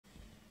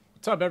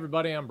What's up,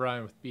 everybody? I'm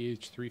Brian with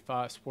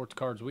BH35 Sports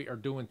Cards. We are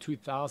doing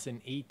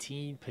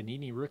 2018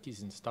 Panini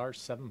Rookies and Stars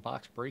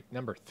 7-box break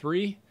number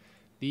 3.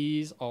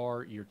 These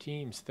are your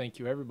teams. Thank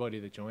you, everybody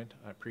that joined.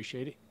 I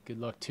appreciate it. Good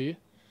luck to you.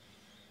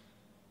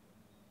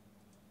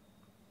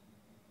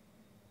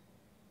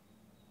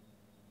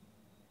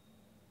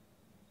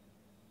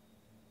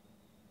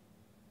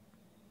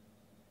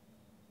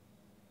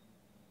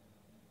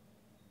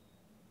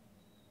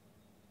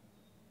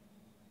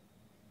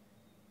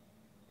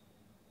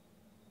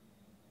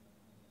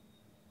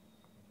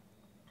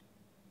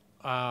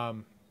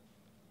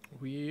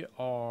 We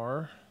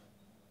are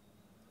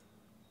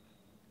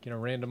going to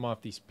random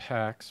off these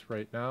packs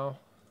right now.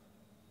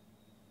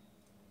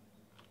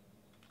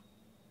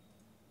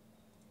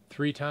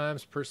 3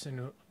 times. Person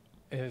who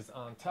is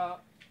on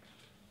top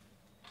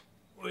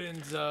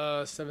wins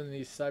 7 of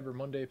these Cyber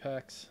Monday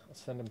packs. I'll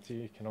send them to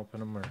you. You can open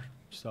them or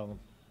sell them,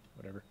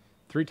 whatever.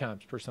 3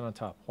 times. Person on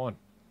top. 1,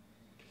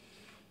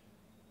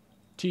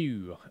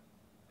 2,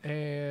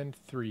 and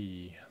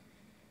 3.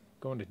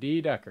 Going to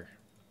D. Decker.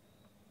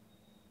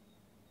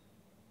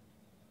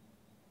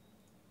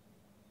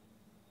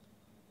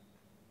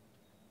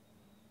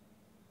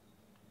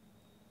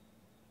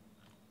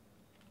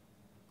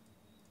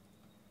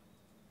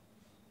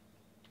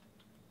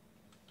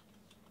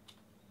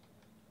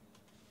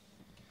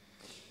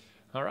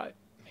 All right,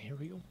 here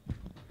we go.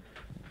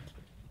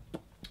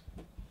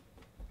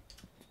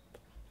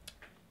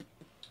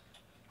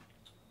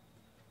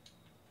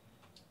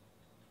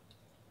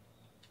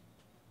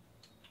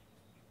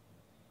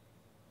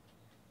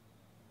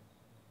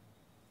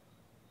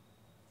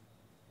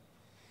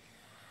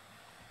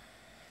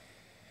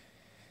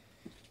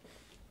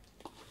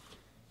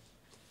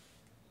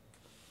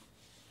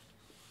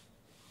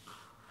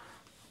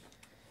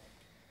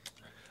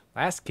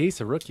 Last case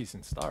of Rookies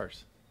and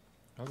Stars.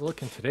 I was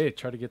looking today to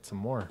try to get some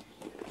more,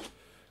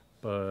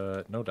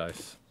 but no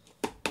dice.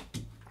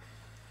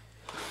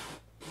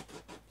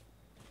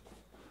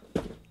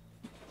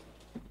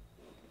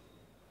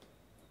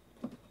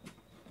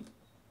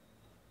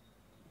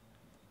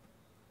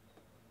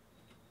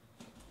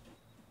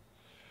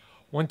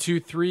 One, two,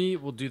 three,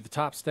 we'll do the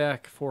top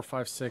stack. 4,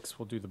 5, 6,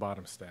 we'll do the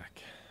bottom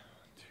stack.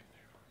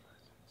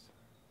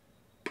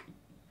 1,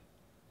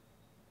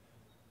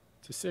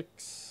 2, 3, 4, 5, 6. To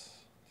 6.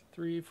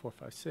 3, 4,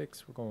 5,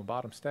 6. We're going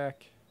bottom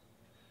stack.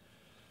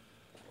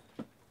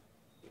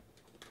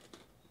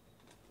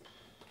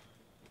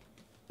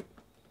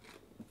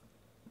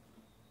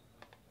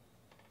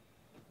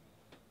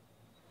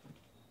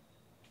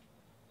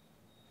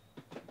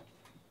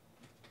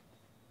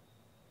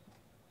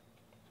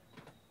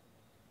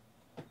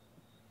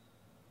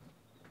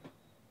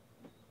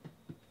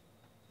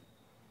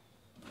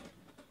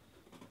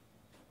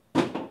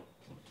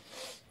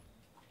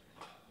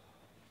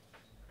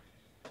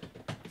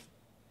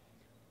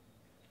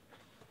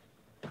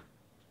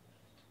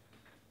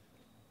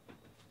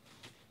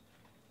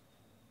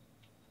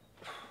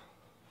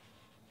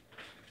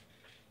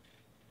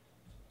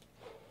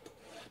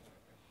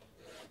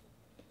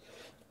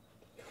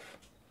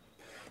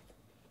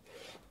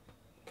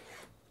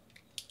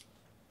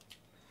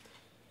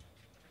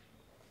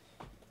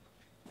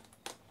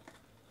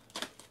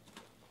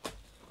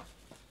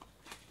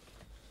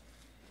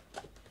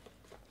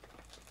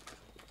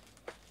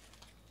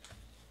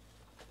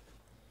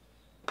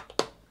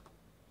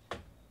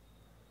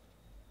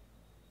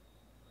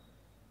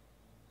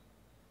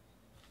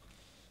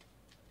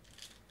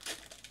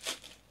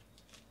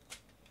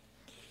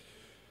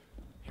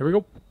 Here we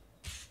go.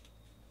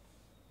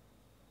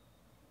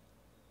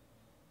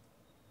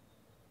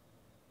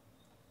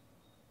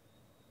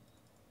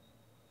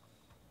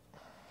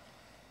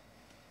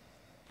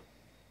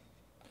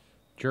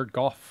 Jared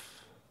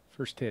Goff,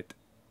 first hit.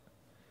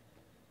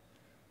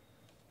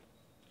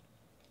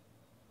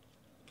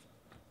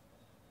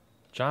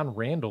 John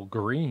Randall,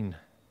 green.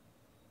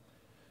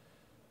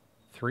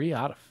 3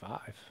 out of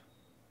 5.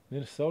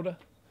 Minnesota,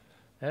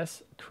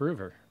 S.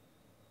 Kruger.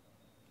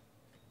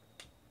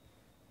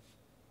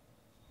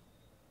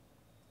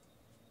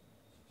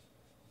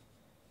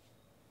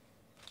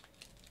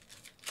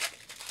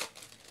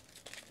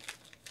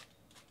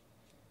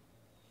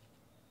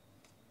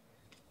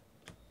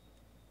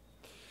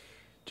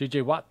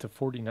 J.J. Watt to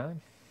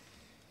 49.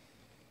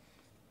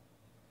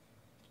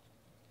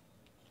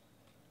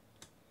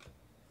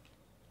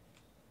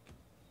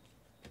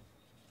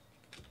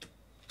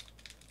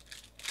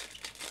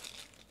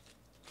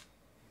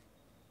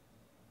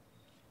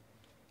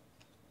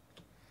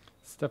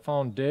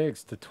 Stephon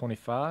Diggs to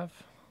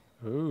 25.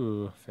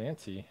 Ooh,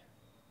 fancy.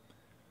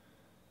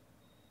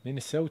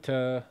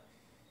 Minnesota.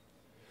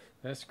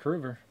 That's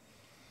Kruger.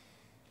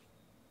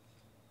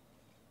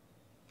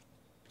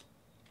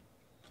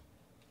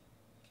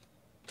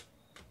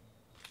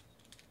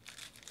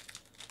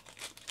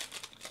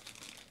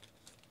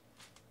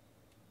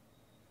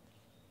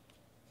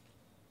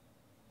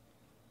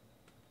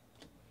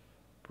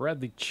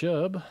 Bradley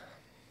Chubb.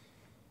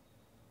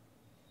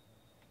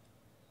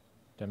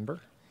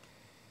 Denver.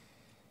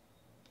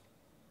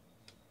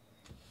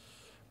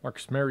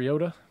 Marcus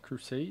Mariota,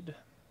 Crusade.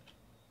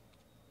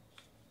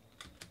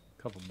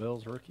 Couple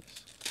Bills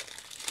rookies.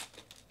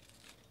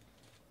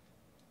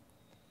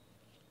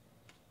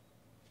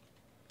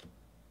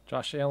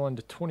 Josh Allen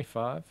to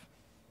 25.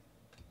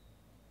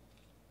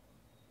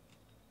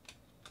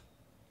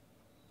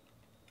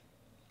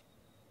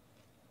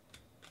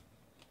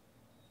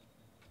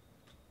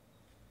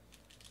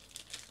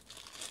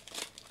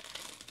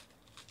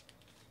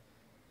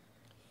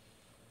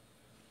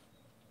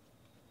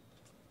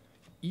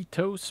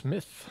 Ito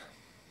Smith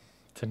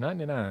to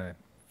 99.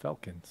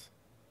 Falcons.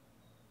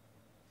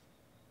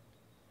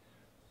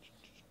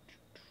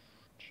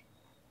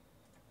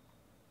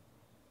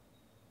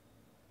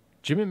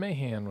 Jimmy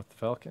Mahan with the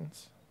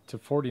Falcons. To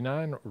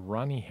 49,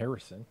 Ronnie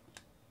Harrison.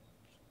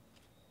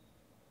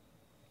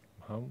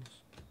 Mahomes.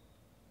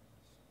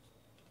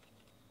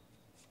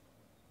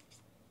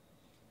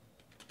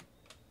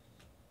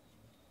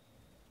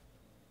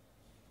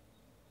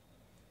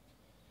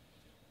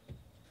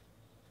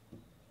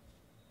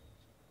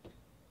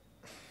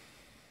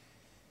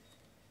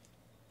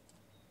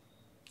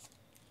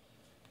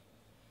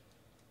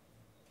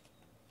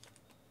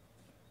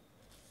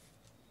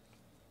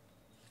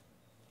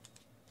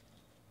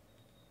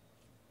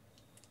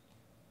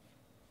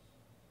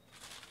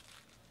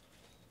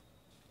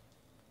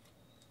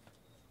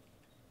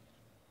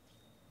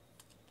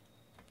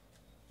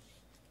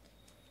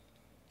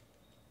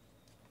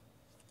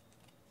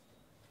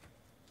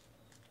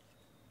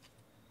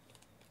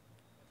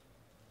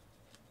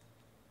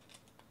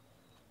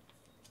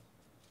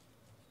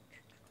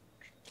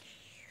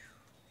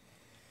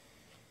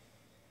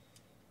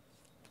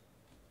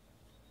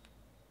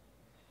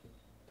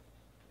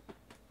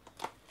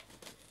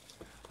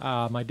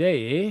 My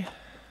day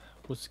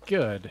was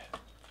good.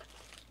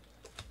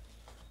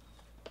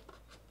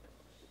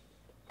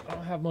 I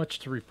don't have much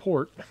to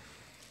report.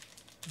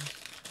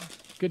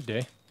 Good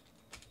day.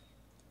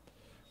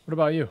 What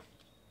about you?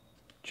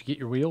 Did you get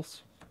your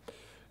wheels?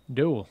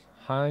 Dual,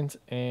 Hines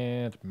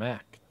and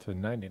Mac to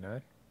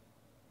 99.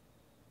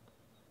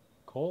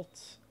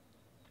 Colts.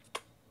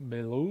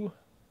 Bellew.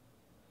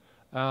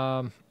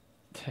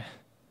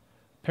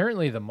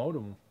 Apparently the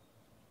modem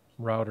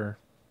router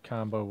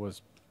combo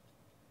was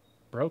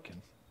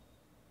broken.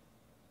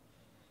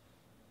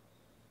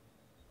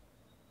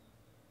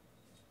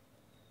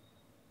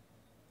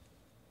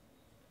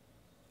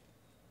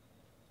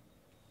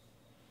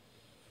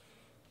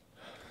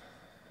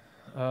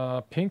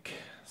 Pink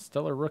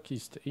Stellar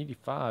Rookies to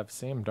 85,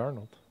 Sam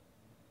Darnold.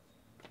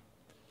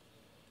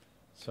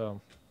 So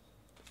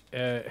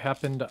it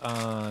happened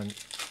on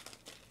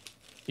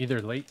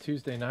either late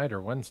Tuesday night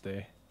or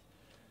Wednesday,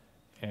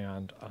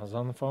 and I was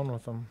on the phone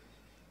with him.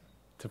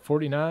 To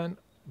 49,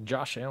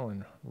 Josh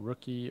Allen,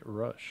 Rookie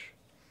Rush.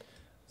 I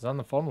was on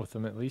the phone with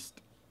him at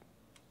least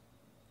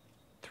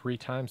 3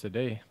 times a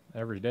day,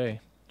 every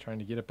day, trying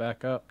to get it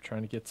back up,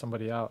 trying to get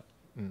somebody out.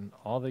 And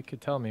all they could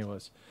tell me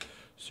was,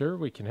 "Sir,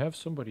 we can have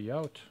somebody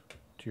out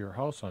to your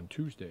house on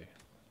Tuesday."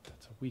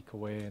 That's a week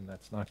away, and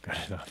that's not good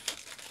enough.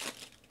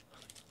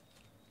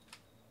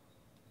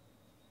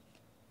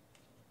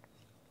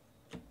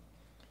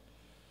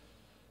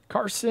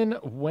 Carson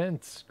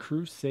Wentz,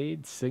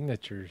 Crusade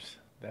Signatures.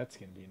 That's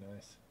going to be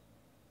nice.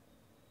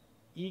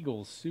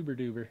 Eagles, Super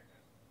Duper.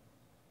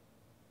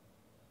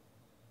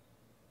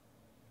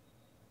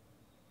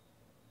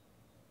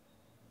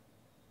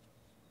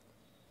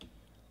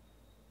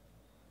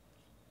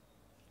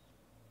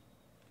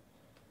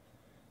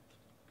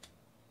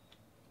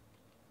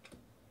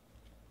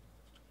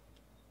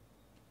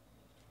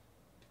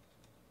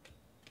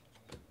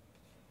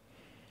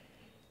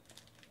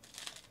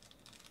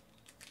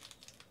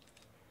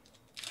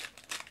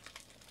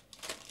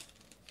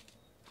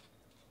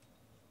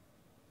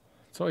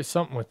 It's always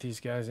something with these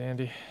guys,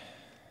 Andy.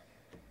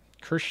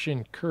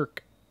 Christian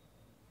Kirk.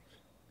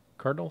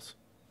 Cardinals.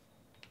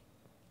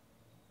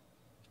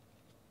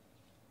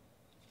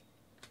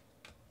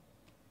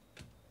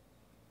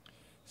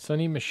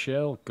 Sonny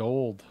Michel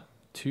Gold.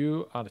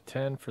 2 out of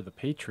 10 for the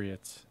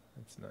Patriots.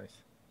 That's nice.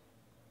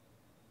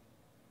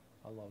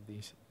 I love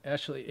these.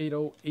 Ashley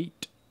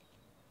 808.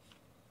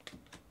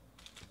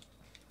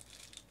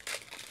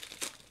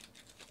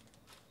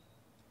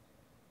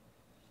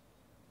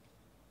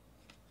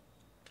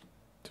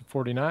 To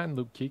 49,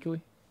 Luke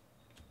Kuechly.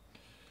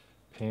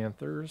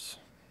 Panthers.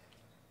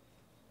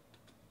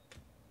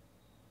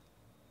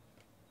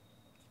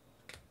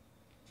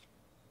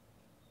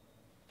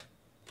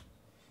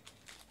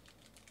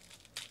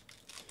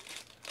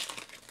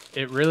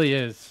 It really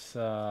is.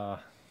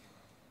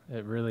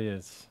 It really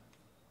is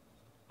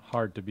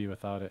hard to be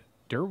without it.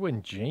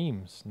 Derwin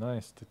James,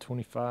 nice, to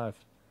 25.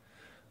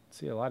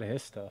 See a lot of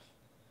his stuff.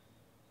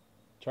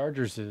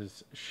 Chargers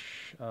is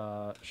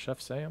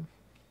Chef Sam.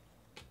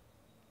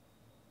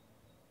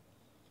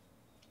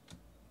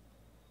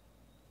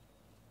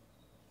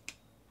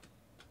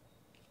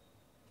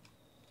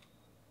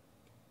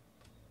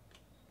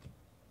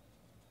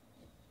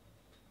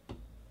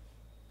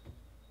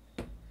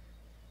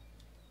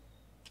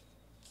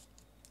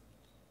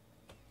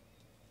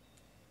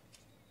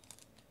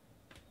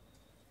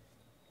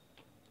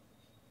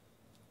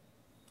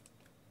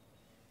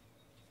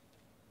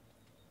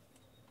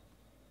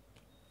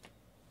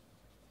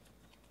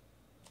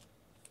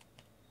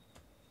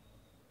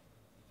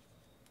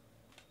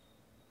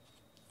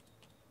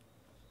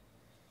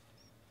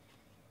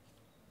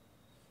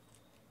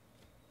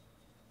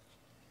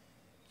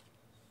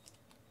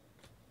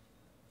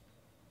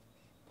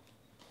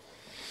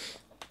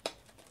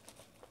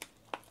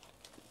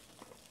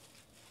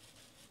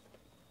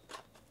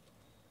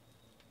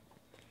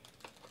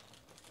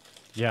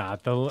 Yeah,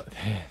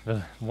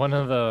 the one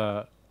of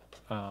the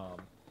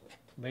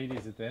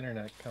ladies at the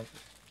internet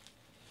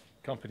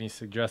company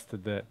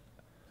suggested that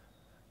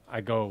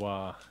I go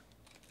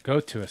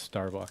to a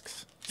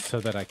Starbucks so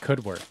that I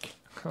could work.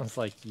 I was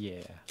like,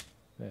 yeah,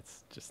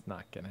 that's just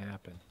not gonna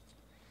happen.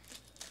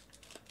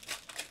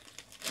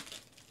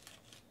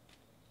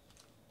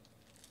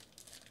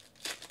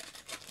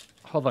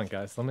 Hold on,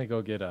 guys. Let me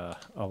go get a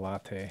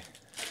latte.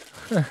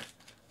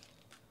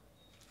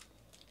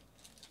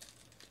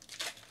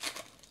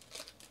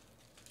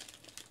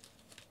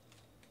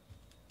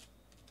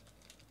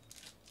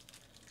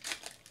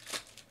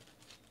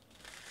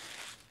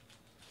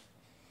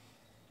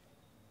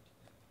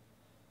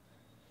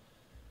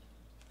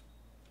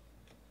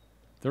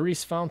 The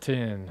Reese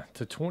Fountain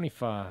to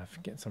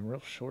 25. Getting some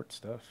real short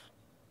stuff.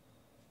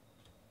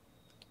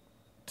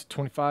 To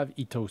 25,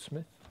 Ito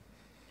Smith.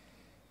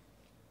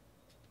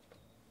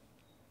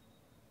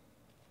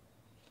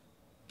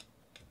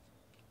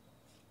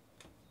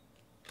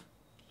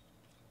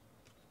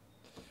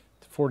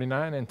 To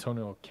 49,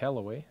 Antonio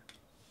Callaway.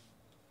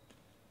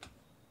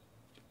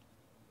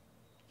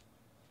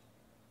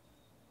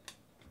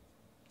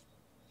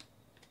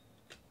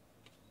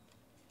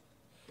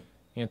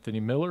 Anthony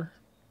Miller.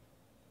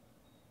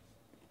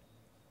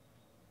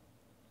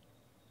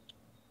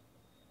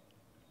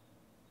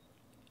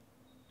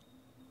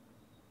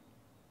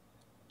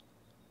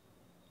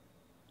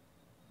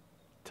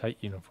 Tight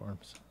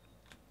uniforms.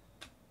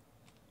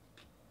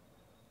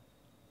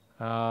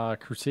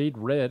 Crusade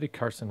Red,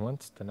 Carson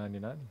Wentz to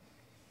 99.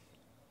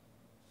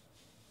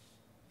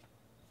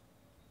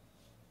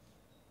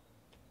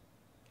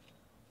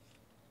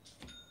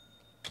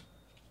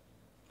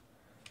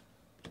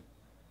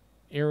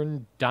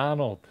 Aaron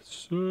Donald,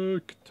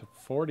 sick to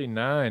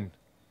 49.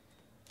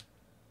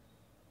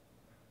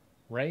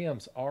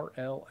 Rams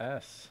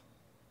RLS.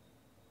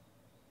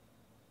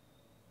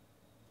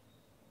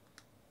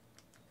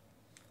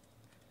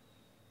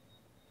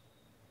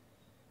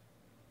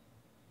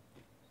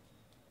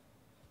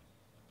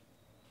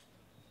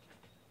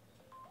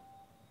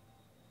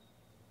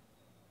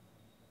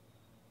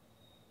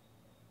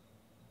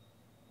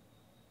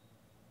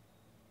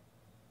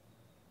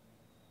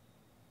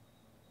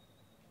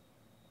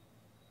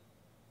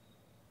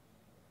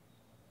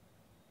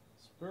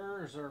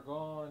 Spurs are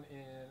gone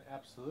in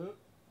absolute.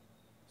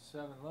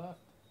 7 left.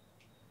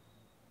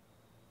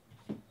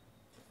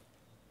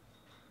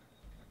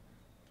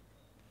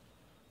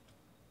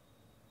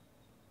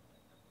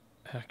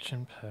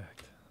 Action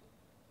packed.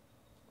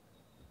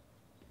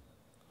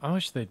 I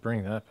wish they'd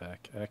bring that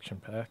back. Action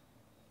pack.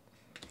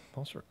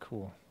 Those are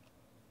cool.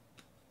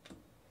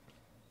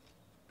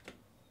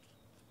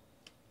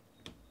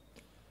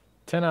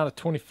 $10 out of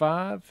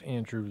 25.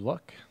 Andrew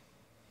Luck.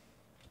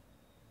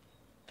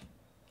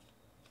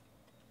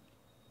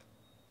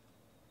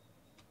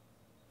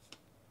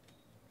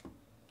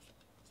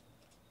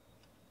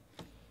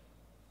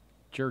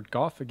 Jared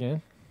Goff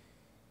again.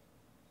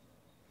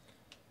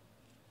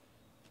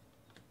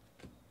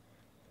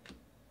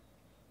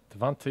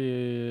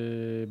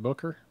 Devontae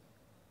Booker.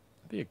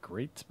 That'd be a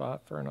great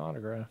spot for an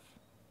autograph.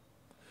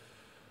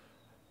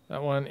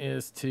 That one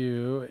is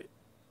to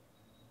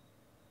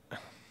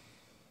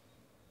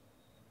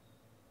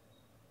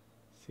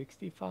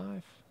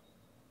 65.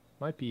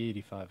 Might be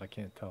 85. I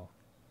can't tell.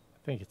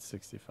 I think it's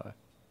 65.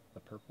 The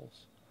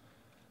purples.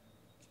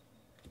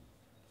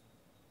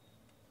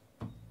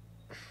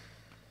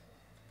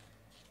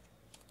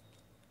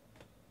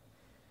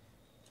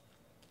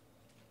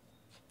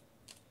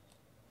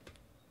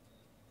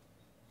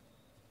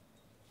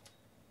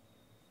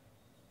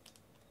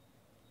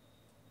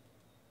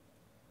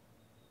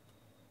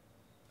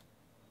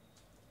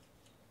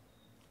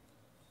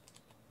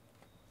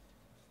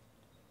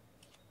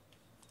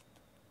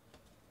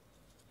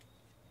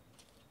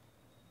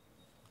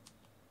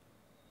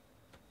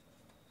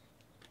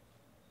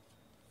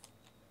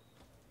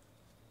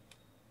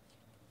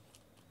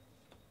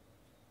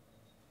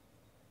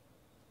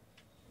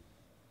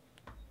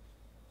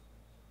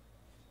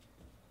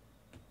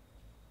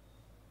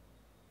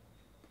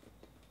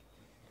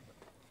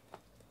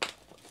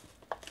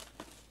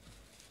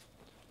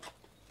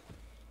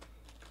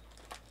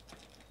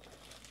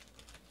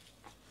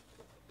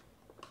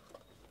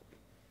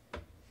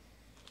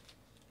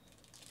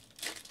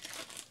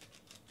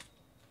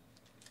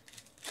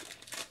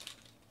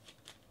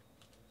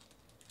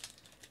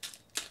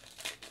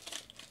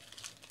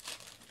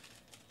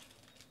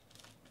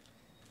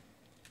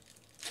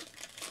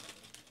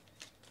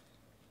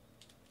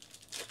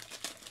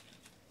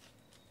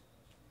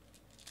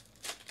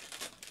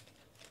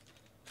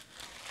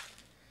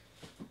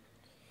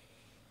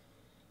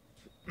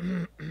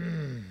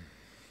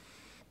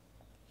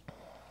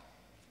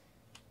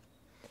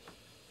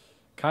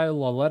 Kyle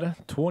Lauletta,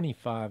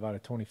 25 out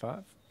of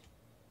 25.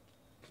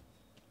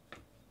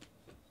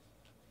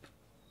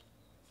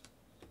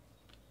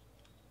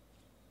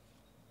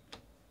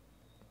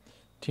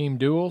 Team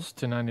Duels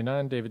to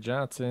 99, David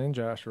Johnson,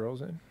 Josh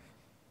Rosen.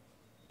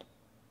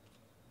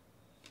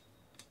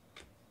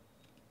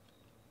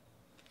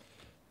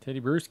 Teddy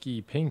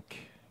Bruschi,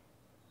 pink.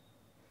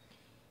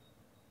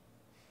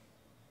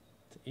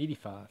 To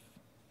 85.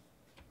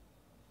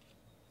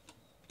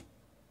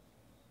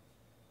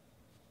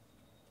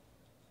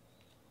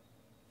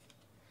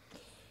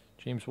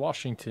 James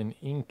Washington,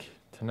 ink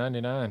to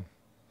 99.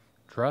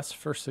 Dress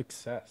for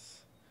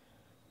success.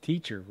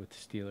 Teacher with the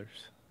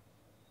Steelers.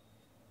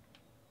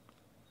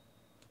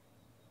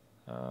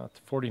 To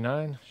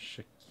 49,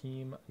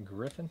 Shaquem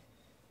Griffin.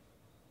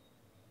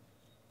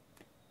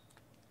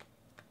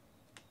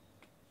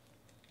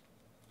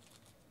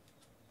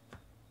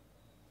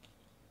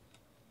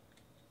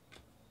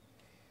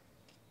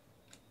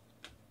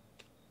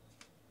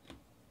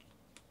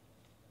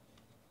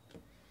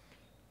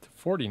 To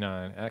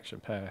 49, action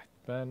pack,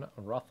 Ben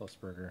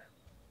Roethlisberger.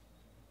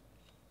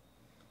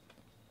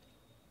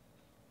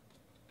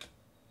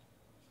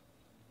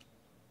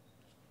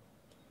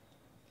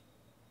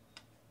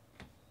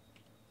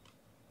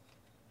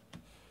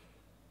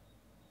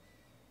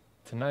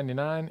 To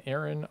 99,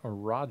 Aaron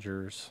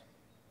Rodgers.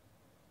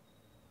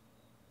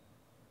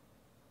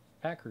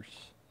 Packers.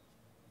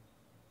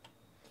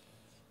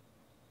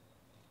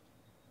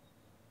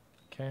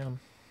 Cam,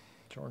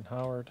 Jordan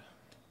Howard,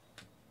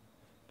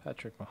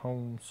 Patrick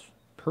Mahomes.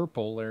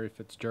 Purple, Larry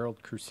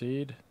Fitzgerald,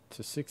 Crusade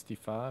to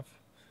 65.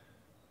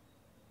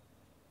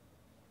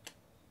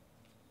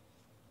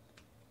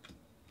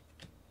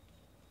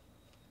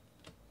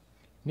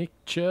 Nick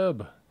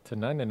Chubb to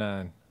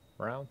 99,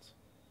 Browns.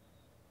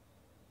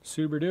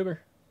 Super duper.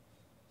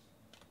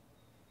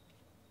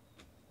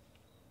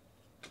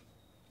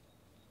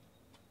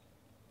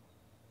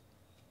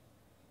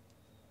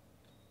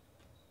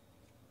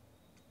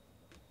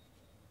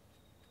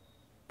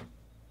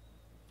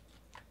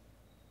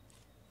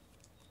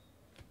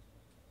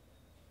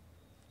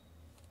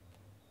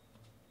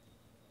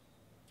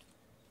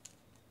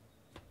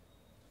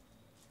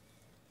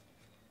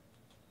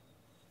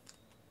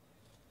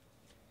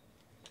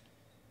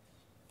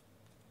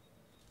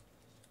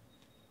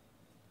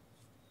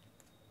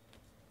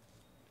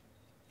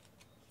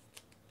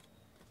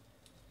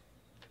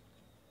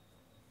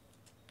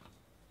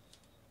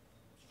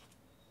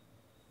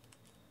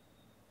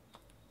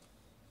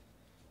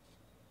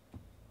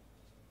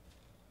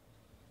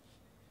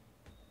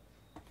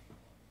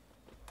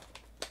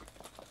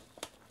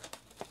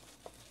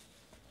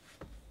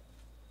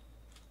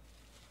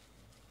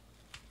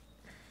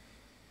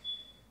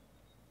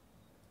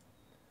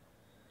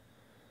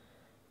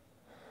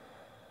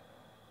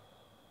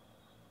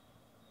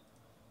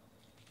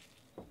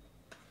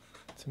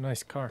 It's a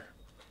nice car.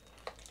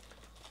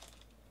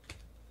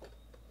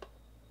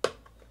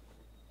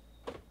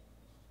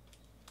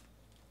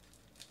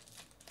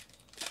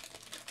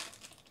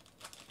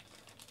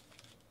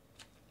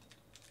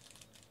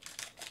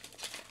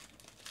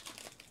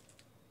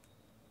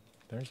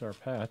 There's our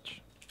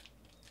patch.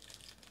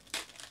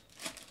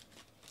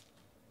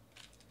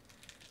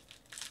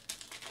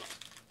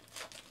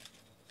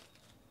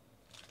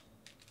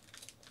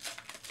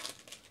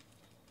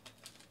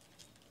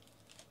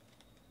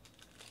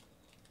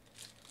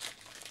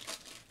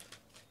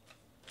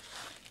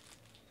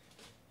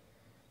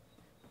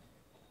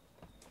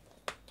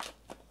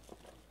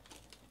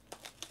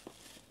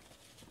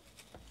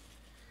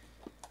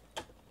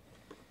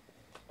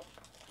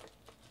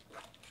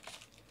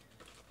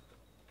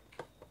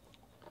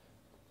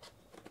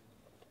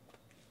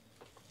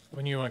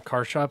 When you went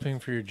car shopping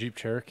for your Jeep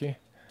Cherokee?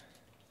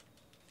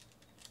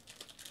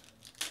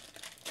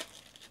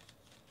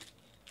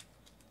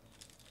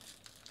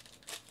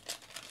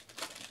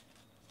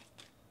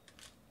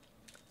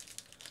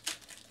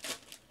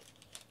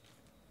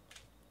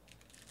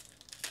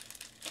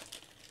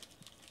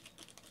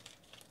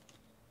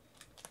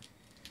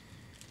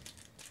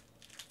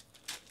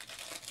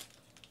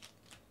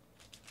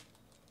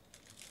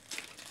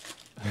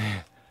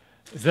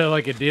 Is that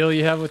like a deal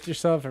you have with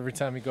yourself? Every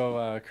time you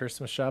go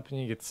Christmas shopping,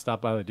 you get to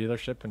stop by the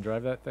dealership and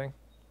drive that thing?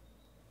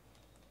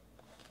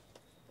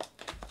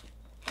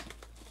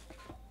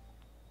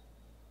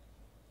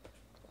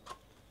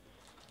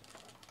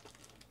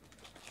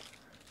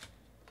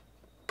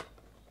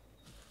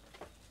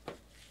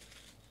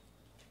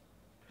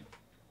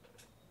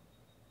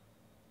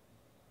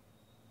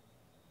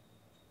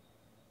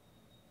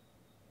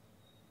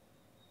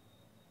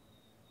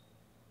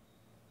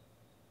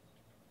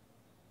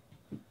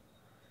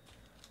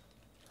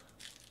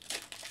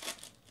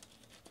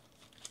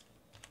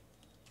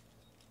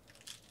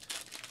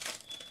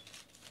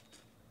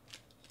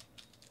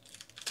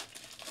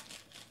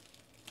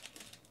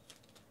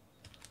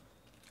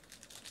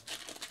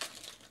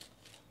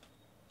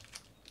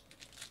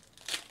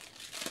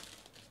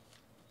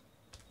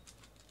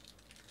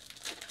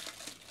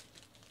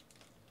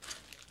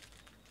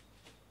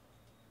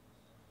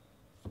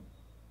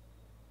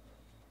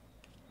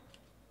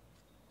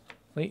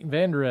 Leighton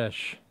Vander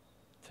Esch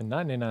to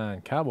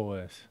 99,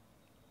 Cowboys.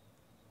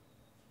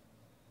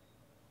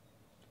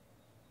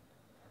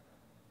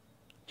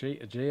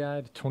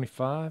 J.I. to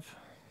 25.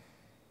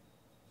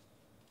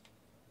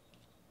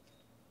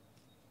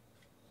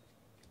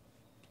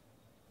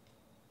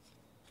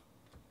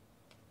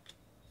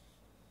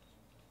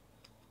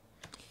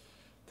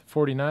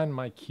 /49,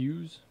 Mike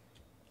Hughes.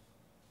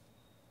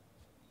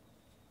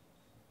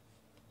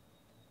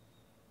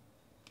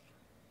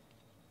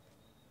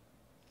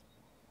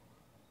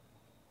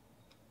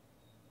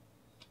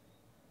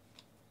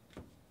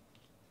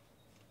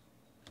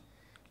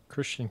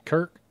 Christian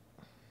Kirk.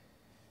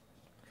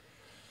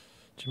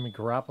 Jimmy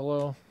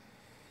Garoppolo.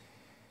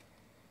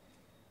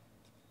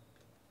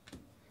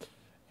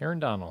 Aaron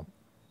Donald.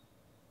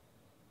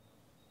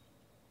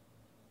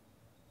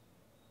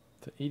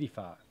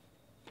 /85.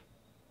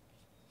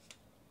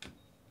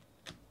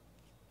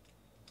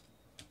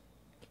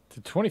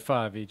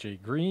 /25,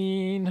 AJ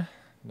Green.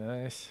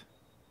 Nice.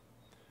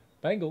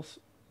 Bengals.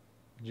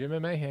 Jimmy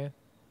Mahan.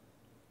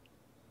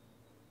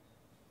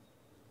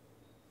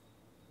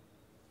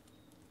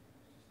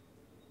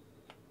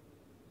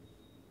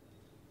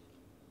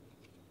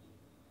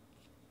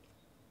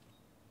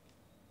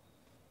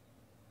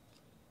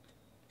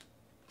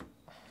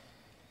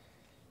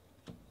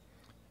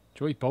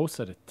 Joey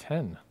Bosa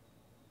 /10.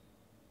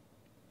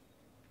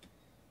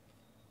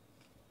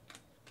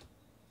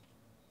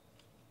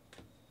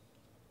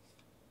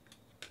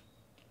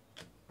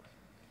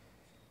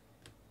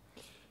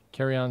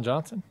 Kerryon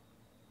Johnson.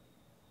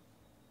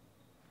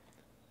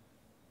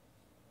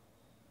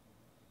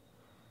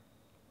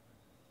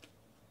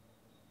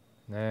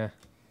 Nah.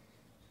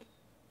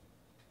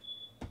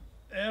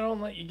 They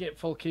don't let you get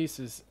full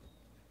cases.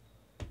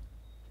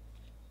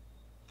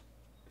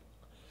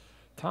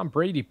 Tom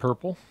Brady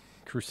purple.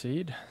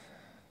 Crusade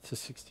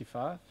 /65.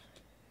 I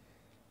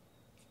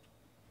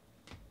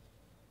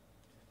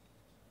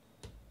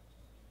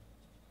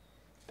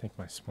think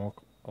my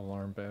smoke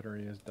alarm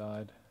battery has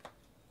died.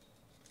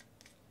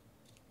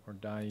 Or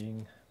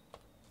dying.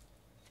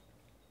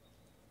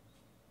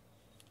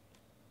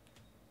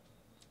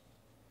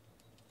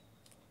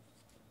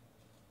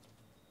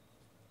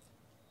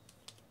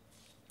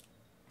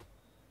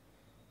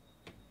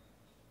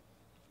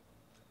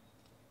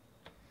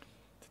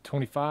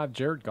 /25,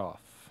 Jared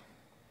Goff.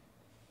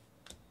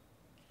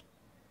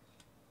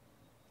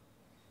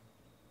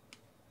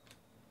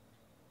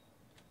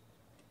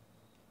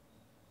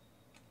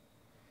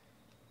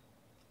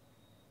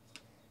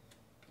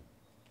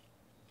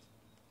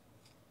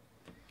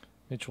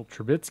 Mitchell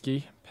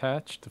Trubisky,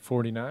 patch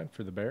 /49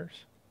 for the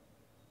Bears.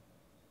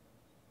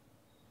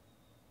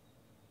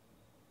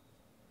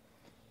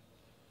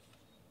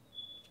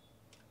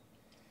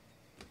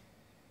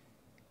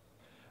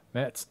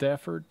 Matt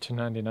Stafford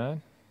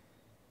 /99.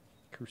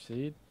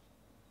 Crusade.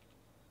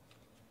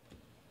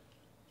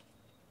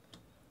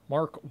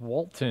 Mark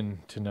Walton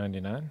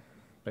 /99.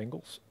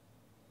 Bengals.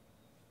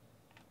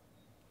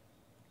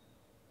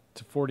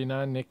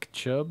 /49, Nick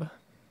Chubb.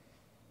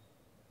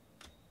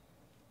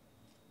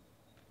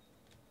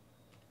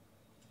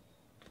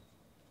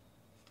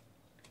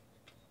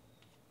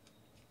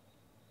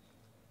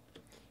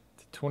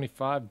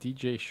 /25,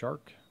 DJ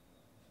Shark.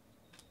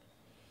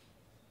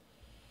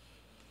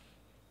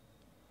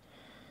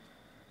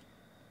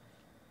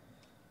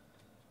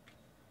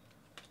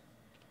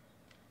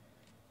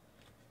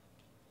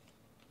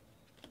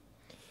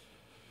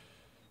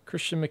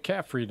 Christian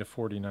McCaffrey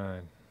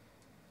 /49.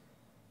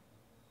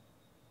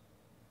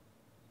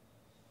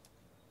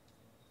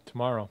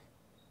 Tomorrow.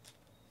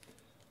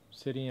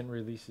 Obsidian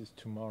releases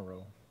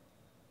tomorrow.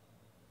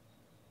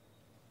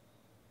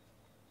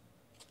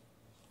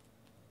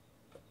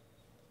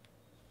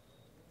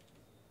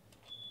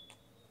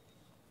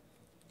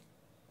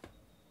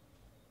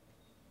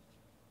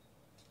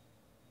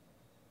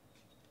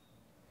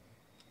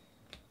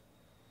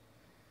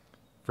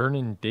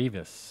 Vernon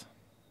Davis.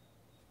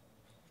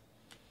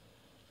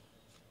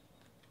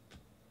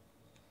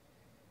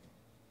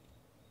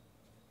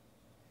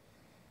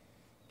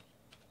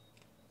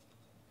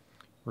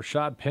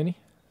 Rashad Penny,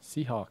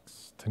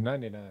 Seahawks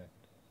 /99.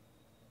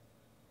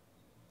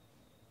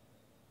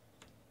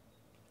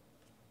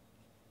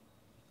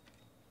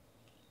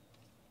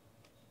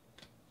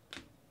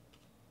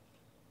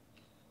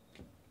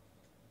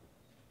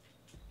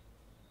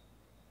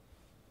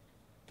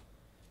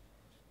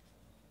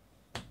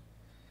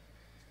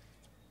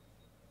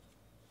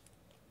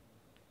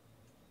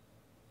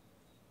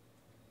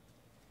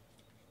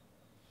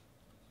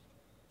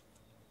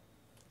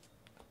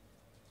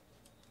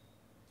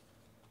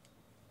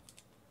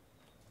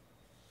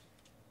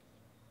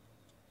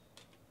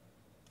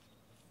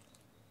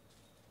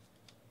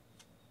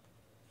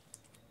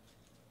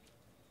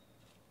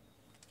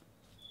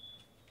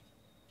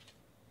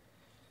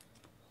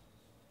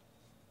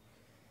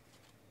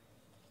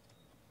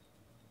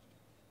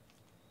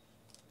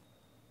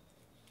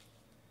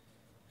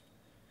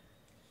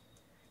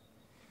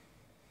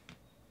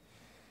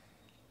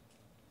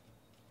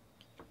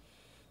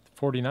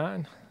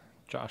 /49,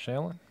 Josh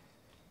Allen.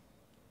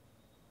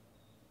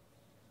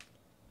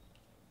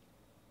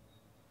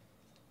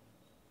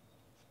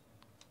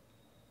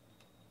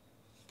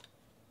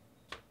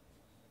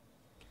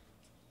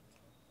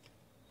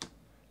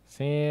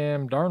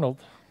 Sam Darnold.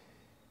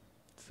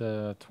 It's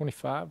a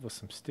 25 with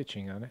some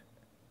stitching on it.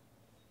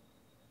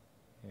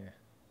 Yeah.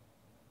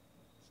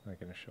 It's not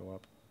going to show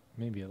up.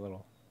 maybe a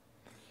little.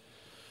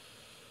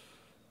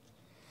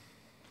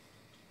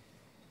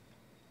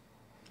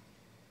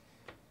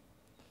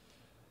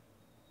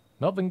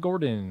 Melvin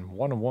Gordon,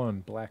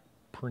 101, black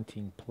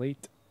printing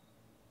plate.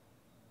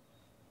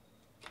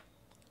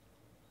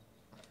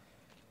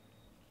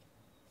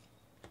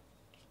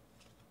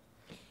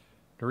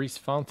 Doris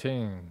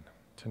Fontaine,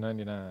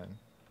 /99.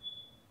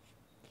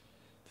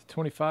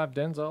 /25,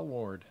 Denzel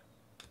Ward.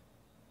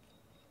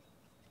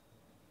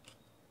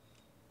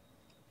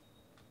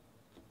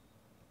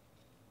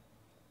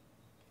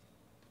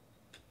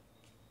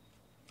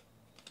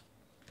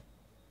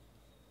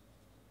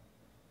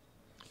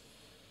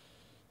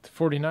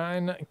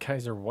 /49,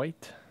 Kaiser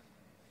White.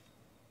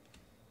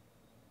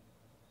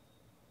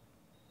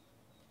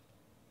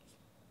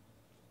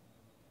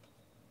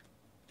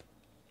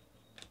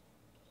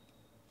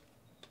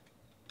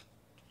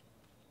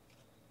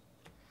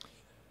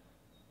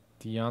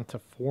 Deonta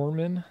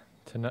Foreman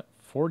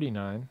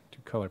 /49,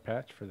 2-color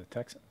patch for the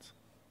Texans.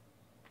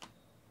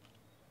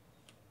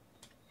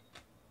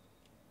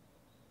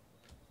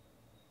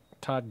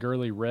 Todd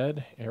Gurley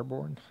red,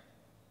 airborne.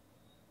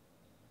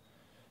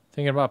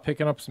 Thinking about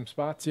picking up some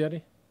spots,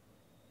 Yeti?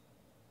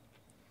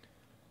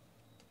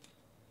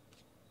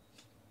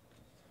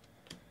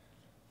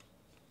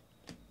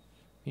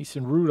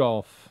 Mason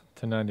Rudolph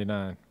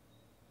 /99.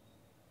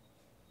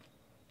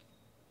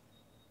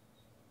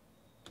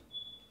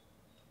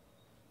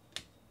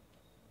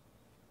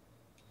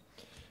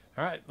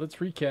 All right, let's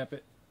recap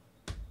it.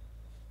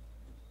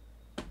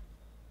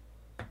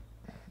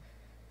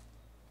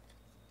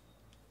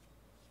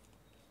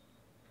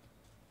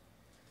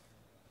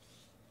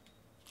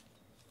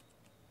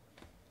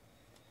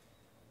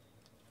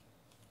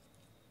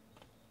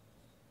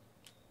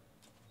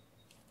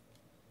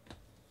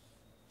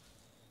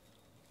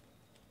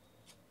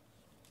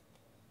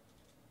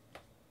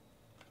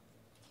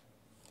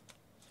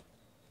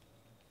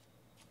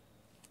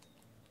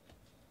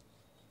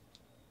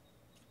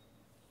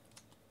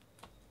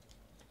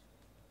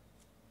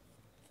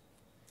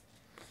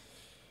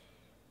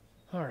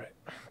 All right,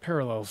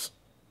 parallels.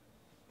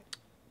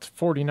 It's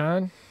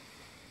 49,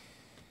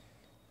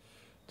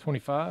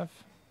 25,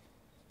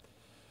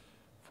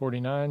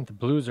 49. The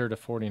Blues are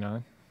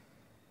 /49.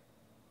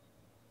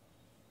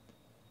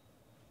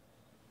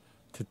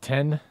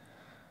 /10,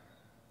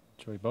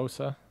 Joey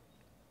Bosa.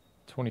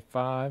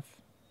 25,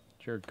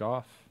 Jared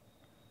Goff.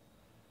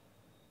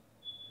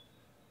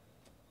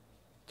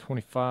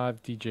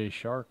 25, DJ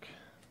Shark.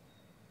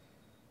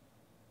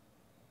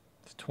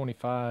 It's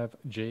 25,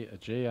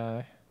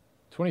 J.I.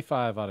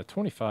 25 out of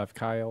 25,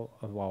 Kyle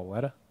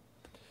Awaleta.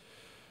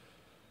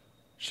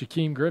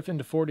 Shaquem Griffin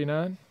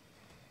 /49.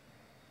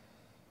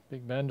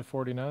 Big Ben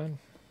 /49.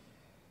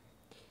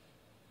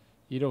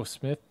 Ito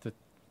Smith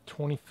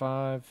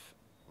 /25,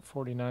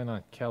 49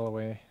 on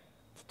Callaway.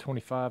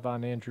 /25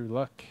 on Andrew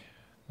Luck.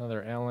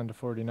 Another Allen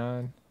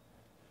 /49.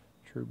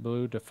 True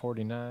Blue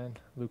 /49.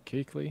 Luke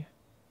Kuechly.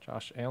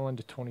 Josh Allen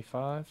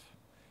 /25.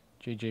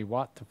 J.J.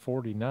 Watt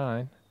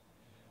 /49.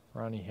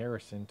 Ronnie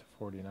Harrison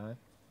 /49.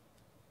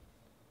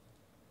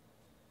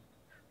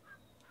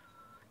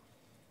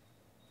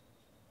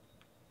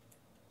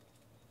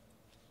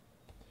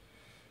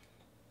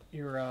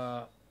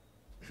 Your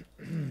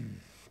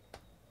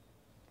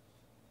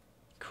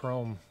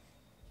chrome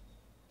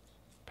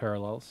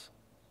parallels.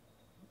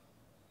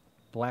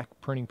 Black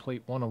printing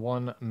plate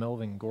 101,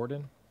 Melvin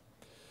Gordon.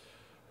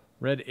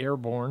 Red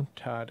airborne,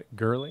 Todd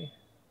Gurley.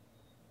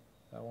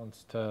 That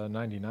one's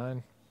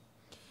 /99.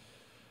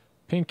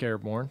 Pink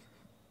airborne,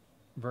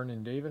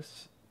 Vernon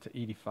Davis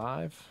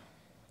 /85.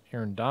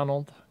 Aaron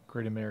Donald,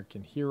 Great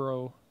American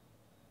Hero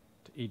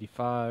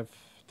 /85.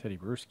 Teddy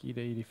Bruschi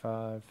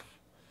 /85.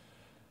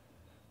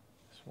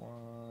 This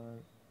one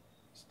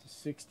is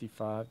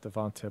 /65,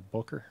 Devontae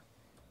Booker.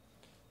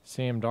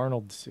 Sam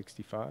Darnold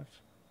 /65.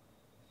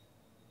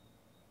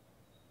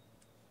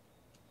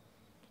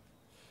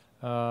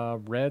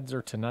 Reds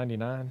are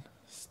 /99.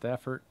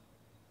 Stafford,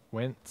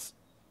 Wentz,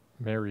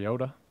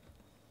 Mariota.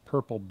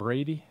 Purple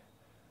Brady.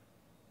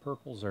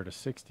 Purples are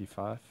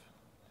 /65.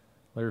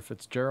 Larry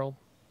Fitzgerald.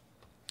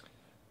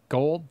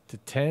 Gold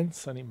 /10,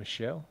 Sonny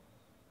Michel.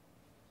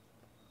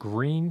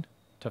 Green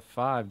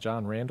 /5,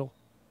 John Randall.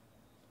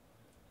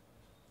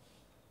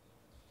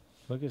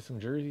 Look at some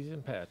jerseys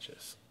and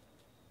patches.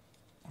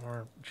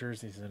 More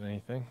jerseys than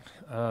anything.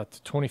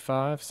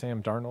 /25,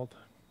 Sam Darnold.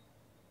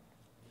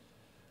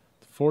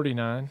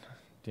 /49,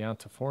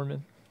 Deonta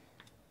Foreman.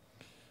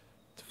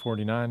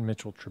 /49,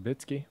 Mitchell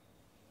Trubisky.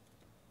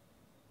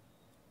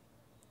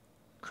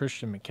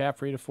 Christian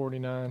McCaffrey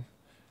 /49.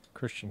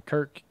 Christian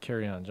Kirk,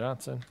 Kerryon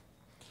Johnson.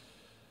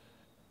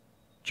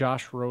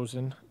 Josh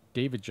Rosen,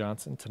 David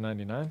Johnson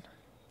 /99.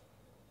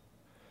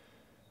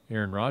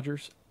 Aaron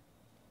Rodgers.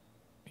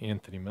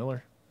 Anthony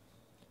Miller.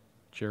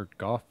 Jared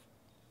Goff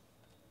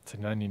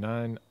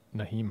 /99.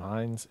 Naheem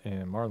Hines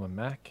and Marlon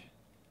Mack.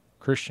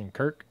 Christian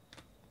Kirk.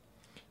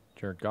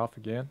 Jared Goff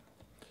again.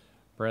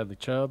 Bradley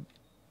Chubb.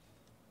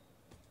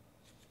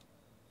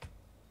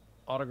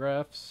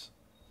 Autographs.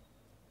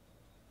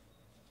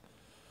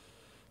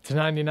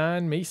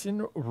 299,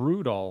 Mason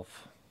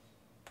Rudolph.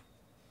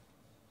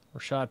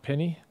 Rashad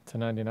Penny,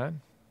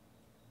 299.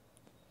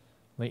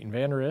 Leighton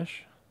Vander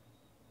Esch,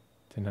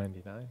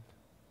 299.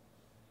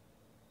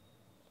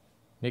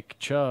 Nick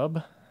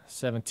Chubb,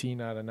 17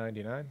 out of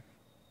 99.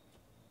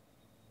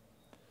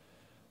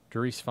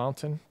 Darius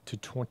Fountain,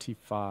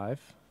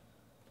 225.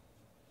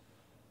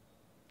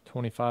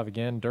 25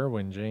 again,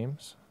 Derwin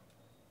James.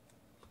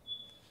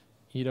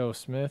 Ito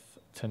Smith,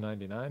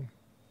 299.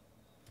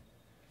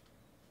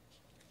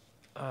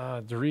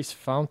 Darius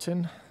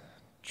Fountain,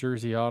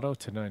 jersey auto,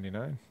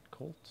 299.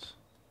 Colts.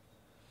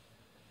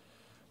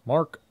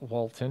 Mark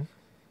Walton,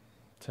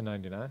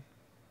 299.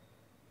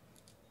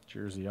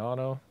 Jersey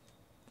auto.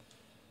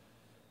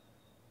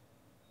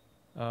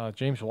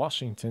 James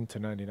Washington,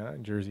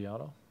 299. Jersey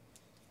auto.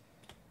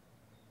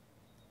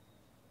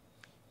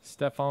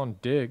 Stephon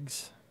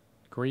Diggs,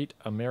 Great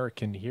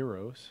American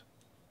Heroes.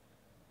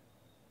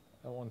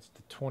 That one's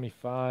to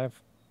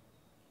 25.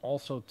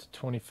 Also to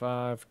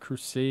 25,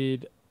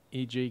 Crusade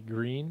AJ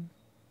Green.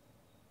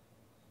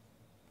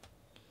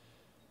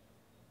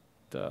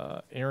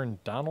 Aaron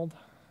Donald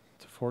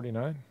to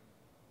 49.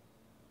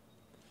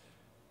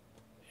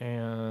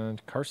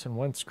 And Carson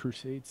Wentz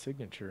Crusade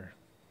signature.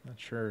 Not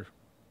sure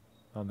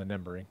on the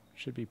numbering.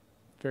 Should be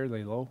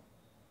fairly low.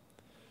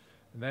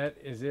 And that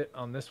is it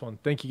on this one.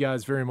 Thank you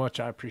guys very much.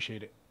 I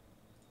appreciate it.